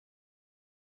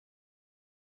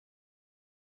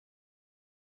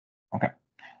Okay,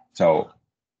 so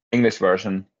English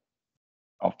version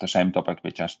of the same topic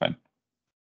we just went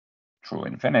through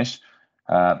in Finnish.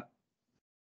 Power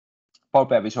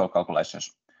BI visual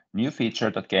calculations, new feature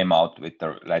that came out with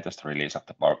the latest release of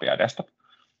the Power BI desktop.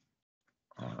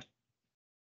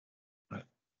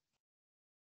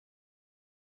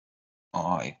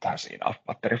 It has enough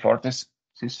battery for this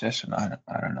session. I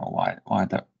don't know why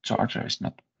the charger is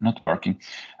not working.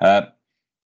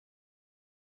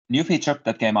 New feature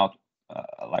that came out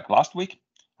like last week,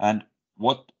 and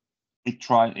what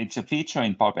it's a feature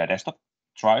in Power BI desktop,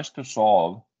 tries to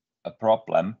solve a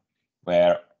problem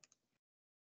where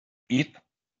if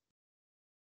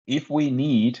we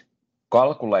need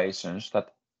calculations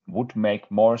that would make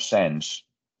more sense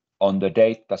on the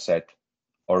data set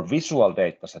or visual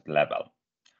data set level,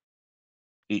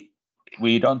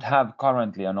 we don't have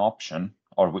currently an option,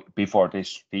 or before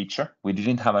this feature, we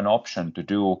didn't have an option to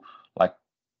do like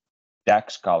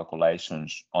DAX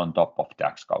calculations on top of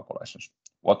DAX calculations.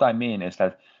 What I mean is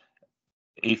that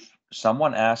if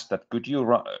someone asked that, could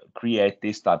you create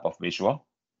this type of visual?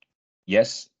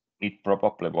 Yes, it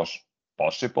probably was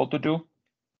possible to do,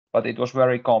 but it was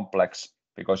very complex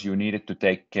because you needed to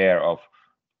take care of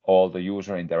all the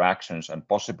user interactions and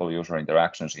possible user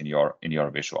interactions in your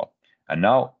visual. And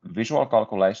now visual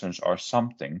calculations are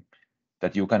something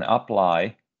that you can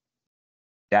apply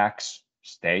DAX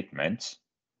statements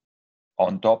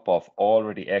on top of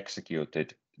already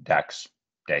executed DAX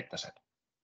dataset.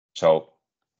 So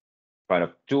kind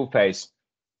of two-phase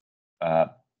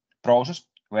process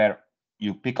where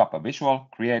you pick up a visual,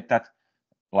 create that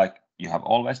like you have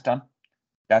always done.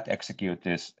 That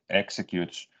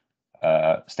executes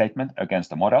statement against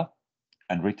the model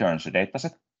and returns a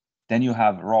dataset. Then you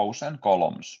have rows and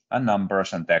columns and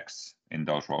numbers and text in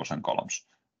those rows and columns.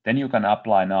 Then you can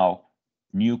apply now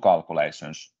new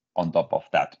calculations on top of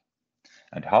that.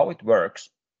 And how it works,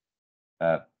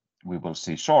 we will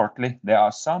see shortly. There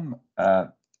are some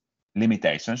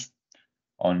limitations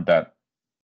on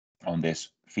this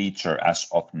feature as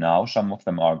of now. Some of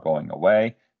them are going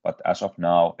away, but as of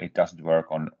now, it doesn't work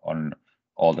on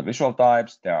all the visual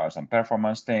types. There are some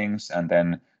performance things, and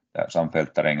then there's some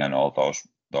filtering and all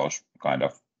those kind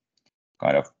of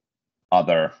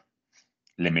other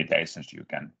limitations you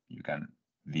can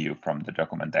view from the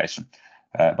documentation.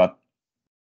 But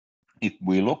if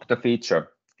we look the feature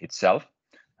itself,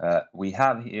 we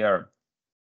have here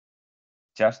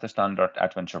just the standard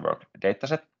adventure work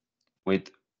dataset with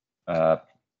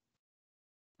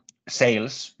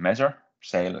sales measure,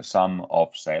 sum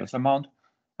of sales amount,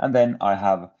 and then I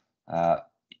have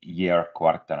year,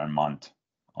 quarter, and month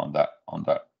on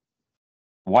the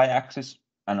y-axis,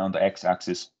 and on the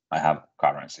x-axis I have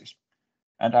currencies.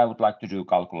 And I would like to do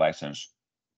calculations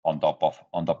on top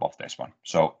of this one.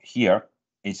 So here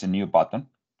is a new button,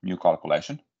 new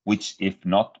calculation, which if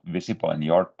not visible in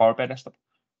your Power BI desktop,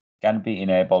 can be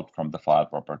enabled from the file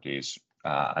properties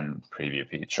and preview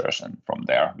features, and from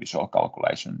there visual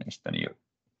calculation is the new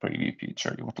preview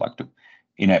feature you would like to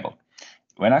enable.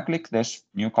 When I click this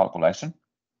new calculation,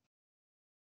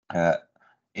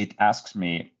 it asks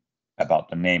me about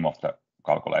the name of the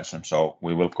calculation. So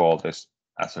we will call this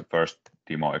as a first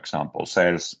demo example,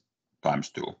 sales times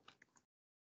 2,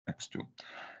 x2.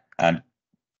 And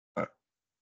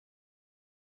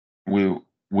we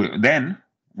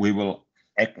will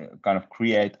kind of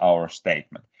create our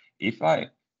statement. If I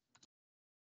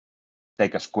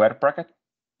take a square bracket,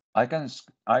 I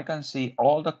can see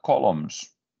all the columns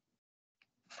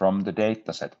from the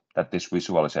dataset that this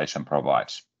visualization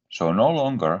provides. So no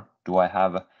longer do I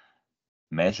have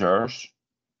measures,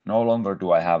 no longer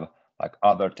do I have like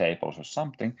other tables or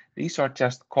something. These are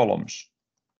just columns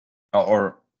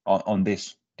or on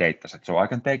this dataset. So I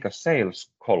can take a sales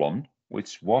column,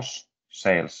 which was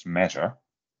sales measure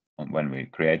when we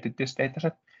created this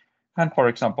dataset, and for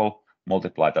example,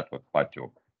 multiply that by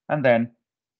 2. And then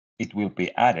it will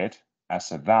be added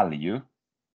as a value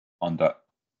on the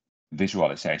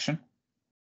visualization,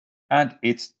 and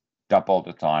it's double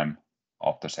the time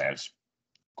of the sales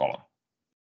column.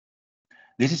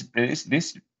 This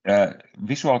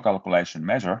visual calculation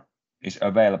measure is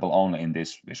available only in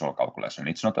this visual calculation.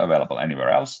 It's not available anywhere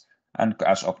else, and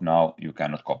as of now, you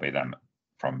cannot copy them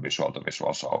from visual to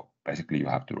visual. So basically, you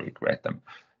have to recreate them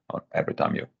every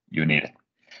time you need it.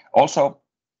 Also,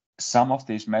 some of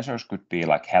these measures could be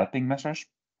like helping measures,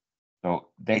 so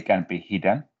they can be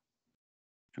hidden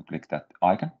if you click that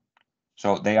icon.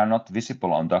 So they are not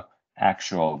visible on the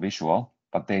actual visual,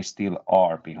 but they still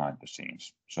are behind the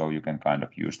scenes. So you can kind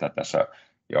of use that as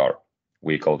your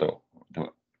vehicle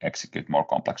to execute more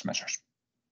complex measures.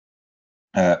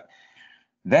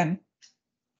 Then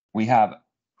we have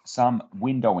some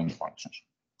windowing functions.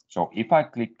 So if I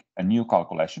click a new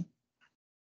calculation,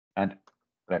 and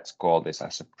let's call this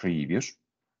as a previous,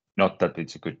 not that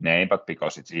it's a good name, but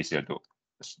because it's easier to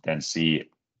then see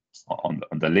on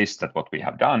the list that what we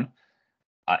have done,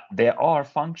 there are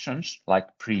functions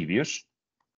like previous,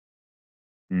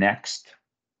 next,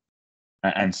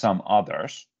 and some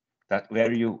others that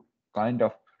where you kind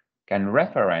of can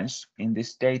reference in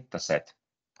this data set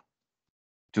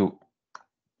to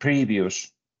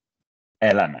previous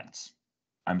elements.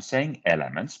 I'm saying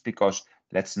elements because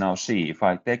let's now see if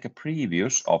I take a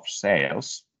previous of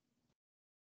sales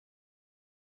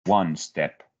one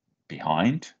step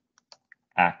behind,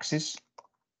 axis,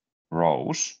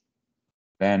 rows,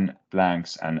 then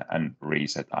blanks and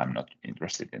reset. I'm not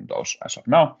interested in those as of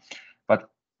now, but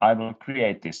I will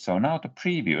create this. So now the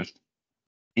previous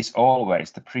is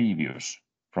always the previous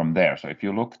from there. So if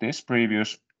you look this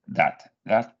previous, sorry,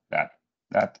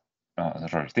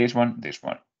 this one.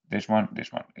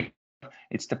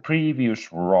 It's the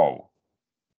previous row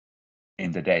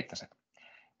in the dataset.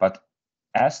 But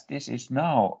as this is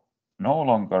now no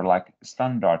longer like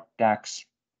standard DAX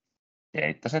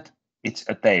dataset, it's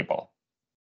a table,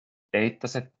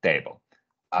 dataset table.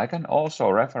 I can also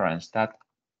reference that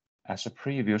as a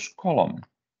previous column.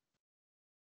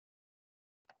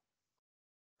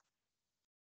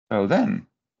 So then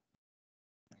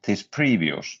this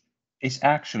previous is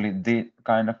actually the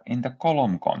kind of in the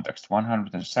column context,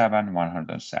 107,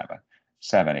 107,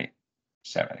 70,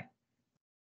 70,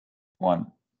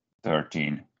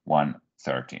 113,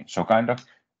 113. So kind of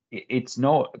it's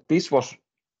no, this was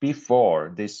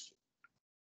before this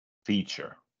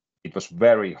feature. It was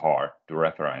very hard to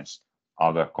reference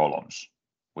other columns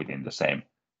within the same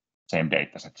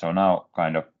dataset. So now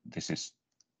kind of this is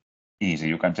easy.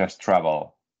 You can just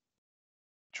travel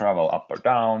up or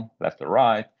down, left or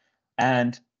right,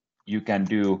 and you can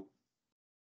do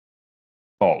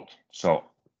both. So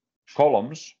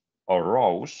columns or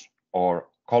rows, or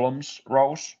columns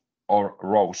rows, or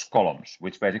rows columns,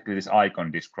 which basically this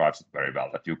icon describes it very well,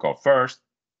 that you go first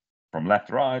from left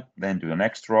to right, then to the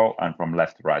next row, and from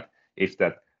left to right, if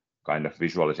that kind of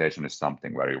visualization is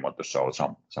something where you want to show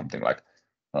something like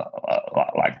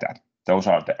that. Those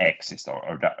are the axes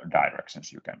or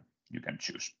directions you can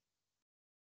choose.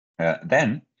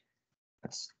 Then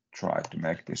let's try to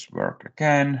make this work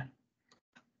again,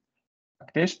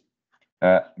 like this.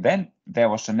 Then there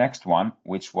was the next one,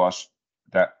 which was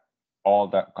all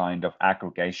the kind of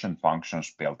aggregation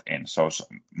functions built in. So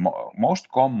most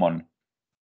common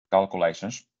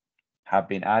calculations have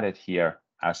been added here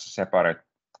as a separate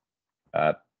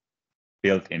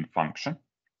built-in function,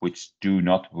 which do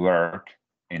not work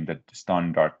in the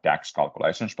standard DAX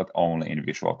calculations, but only in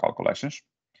visual calculations,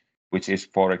 which is,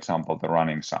 for example, the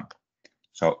running sum.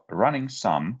 So running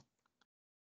sum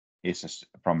is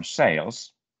from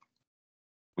sales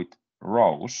with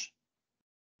rows,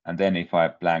 and then if I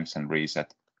blanks and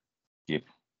reset, do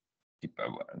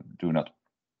not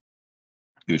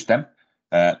use them,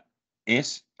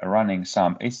 is a running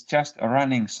sum. It's just a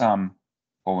running sum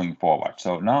going forward.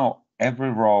 So now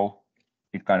every row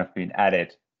it kind of been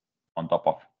added on top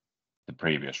of the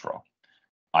previous row.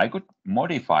 I could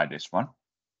modify this one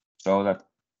so that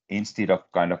instead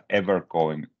of kind of ever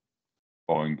going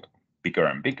bigger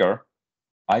and bigger,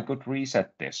 I could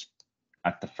reset this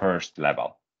at the first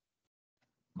level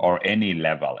or any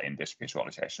level in this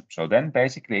visualization. So then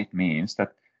basically it means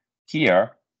that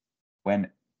here, when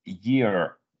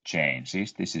year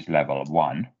changes, this is level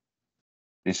 1,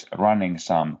 this running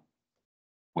sum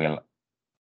will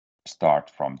start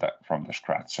from the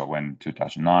scratch. So when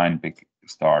 2009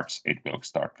 starts, it will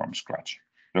start from scratch.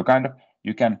 So kind of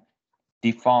you can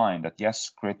define that, yes,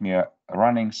 create me a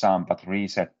running sum, but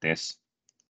reset this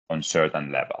on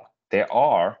certain level. There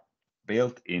are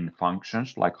built-in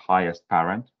functions like highest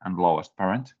parent and lowest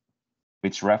parent,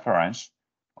 which reference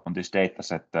on this data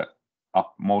set the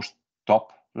most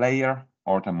top layer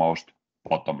or the most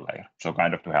bottom layer. So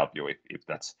kind of to help you if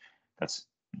that's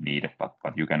needed, but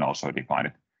you can also define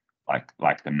it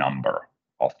like the number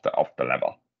of the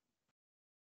level.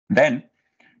 Then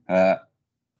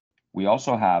we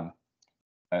also have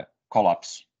a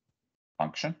collapse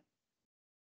function,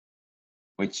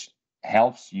 which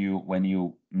helps you when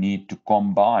you need to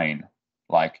combine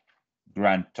like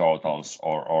grand totals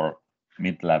or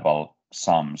mid-level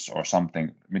sums or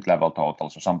something, mid-level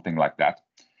totals or something like that.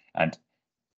 And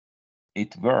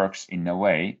it works in a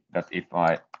way that if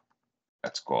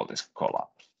let's call this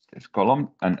collapse, this column,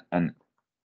 and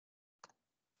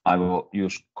I will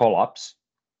use collapse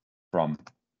from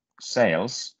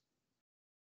sales,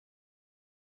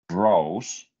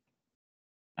 rows,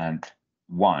 and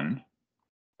 1,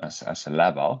 as a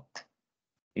level,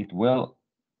 it will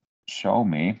show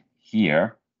me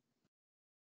here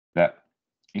that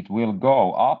it will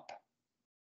go up,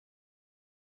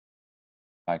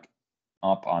 like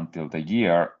up until the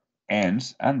year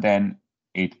ends, and then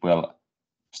it will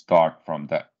start from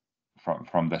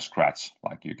the scratch,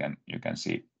 like you can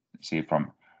see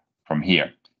from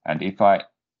here. And if I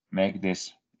make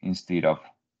this instead of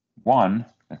 1,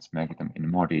 let's make them in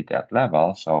more detailed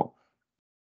level, so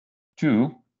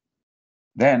 2,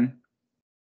 then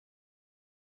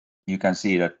you can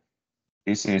see that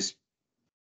this is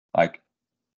like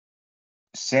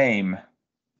same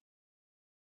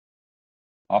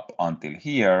up until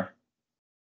here,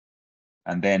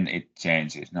 and then it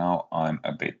changes. Now I'm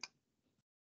a bit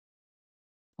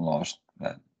lost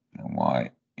that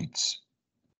why it's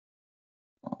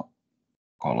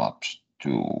collapsed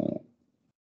to,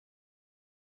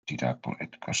 did I put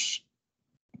it, because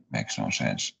it makes no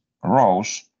sense.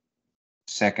 Rows,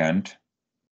 second,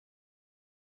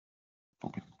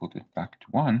 put it back to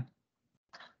 1.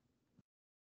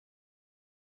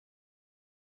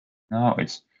 Now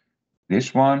it's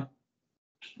this one.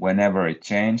 Whenever it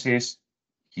changes,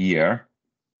 here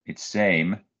it's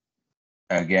same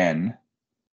again.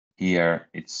 Here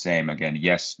it's same again.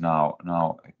 Yes, now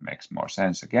it makes more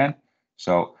sense again.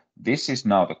 So this is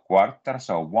now the quarter.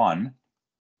 So 1.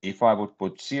 If I would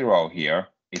put 0 here,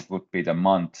 it would be the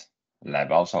month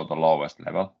level, so the lowest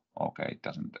level. Okay, it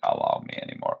doesn't allow me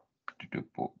anymore to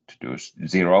do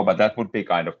 0, but that would be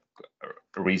kind of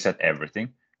reset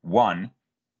everything. 1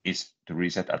 is to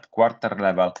reset at quarter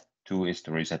level. 2 is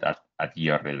to reset at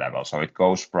yearly level. So it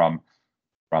goes from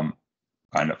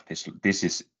kind of this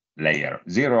is layer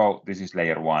 0, this is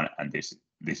layer 1, and this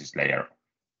is layer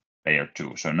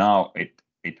 2. So now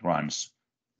it runs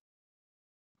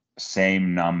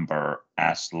same number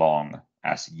as long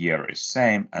as year is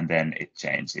same, and then it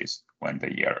changes when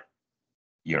the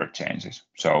year changes.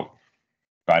 So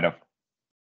kind of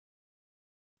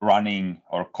running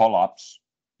or collapse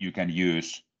you can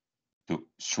use to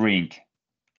shrink,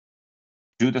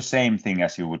 do the same thing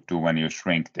as you would do when you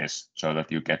shrink this, so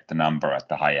that you get the number at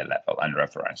the higher level and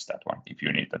reference that one if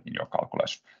you need that in your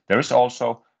calculation. There is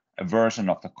also a version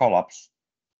of the collapse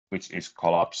which is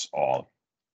collapse all,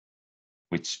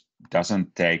 which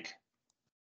doesn't take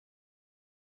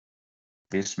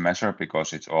this measure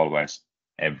because it's always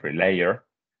every layer,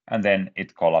 and then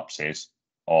it collapses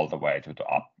all the way to the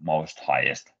upmost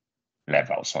highest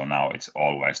level. So now it's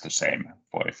always the same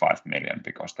 45 million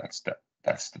because that's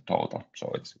the total.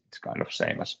 So it's kind of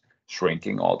same as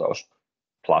shrinking all those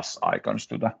plus icons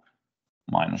to the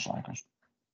minus icons.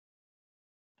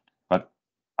 But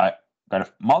I kind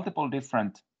of multiple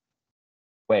different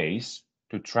ways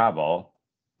to travel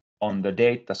on the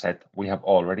data set we have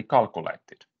already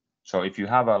calculated. So if you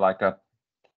have a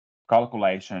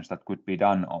calculations that could be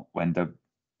done on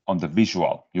the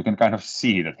visual, you can kind of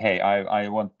see that, hey, I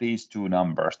want these two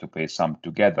numbers to be summed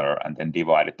together and then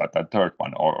divided by the third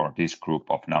one, or this group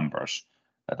of numbers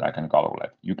that I can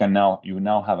calculate. You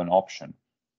now have an option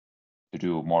to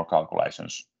do more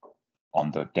calculations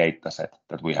on the data set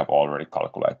that we have already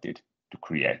calculated to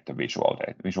create the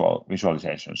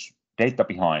visualizations, data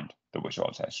behind the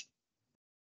visualization.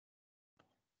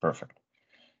 Perfect.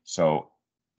 So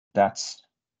that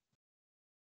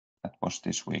was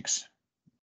this week's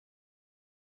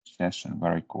session.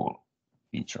 Very cool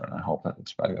feature, and I hope that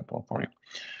it's valuable for you.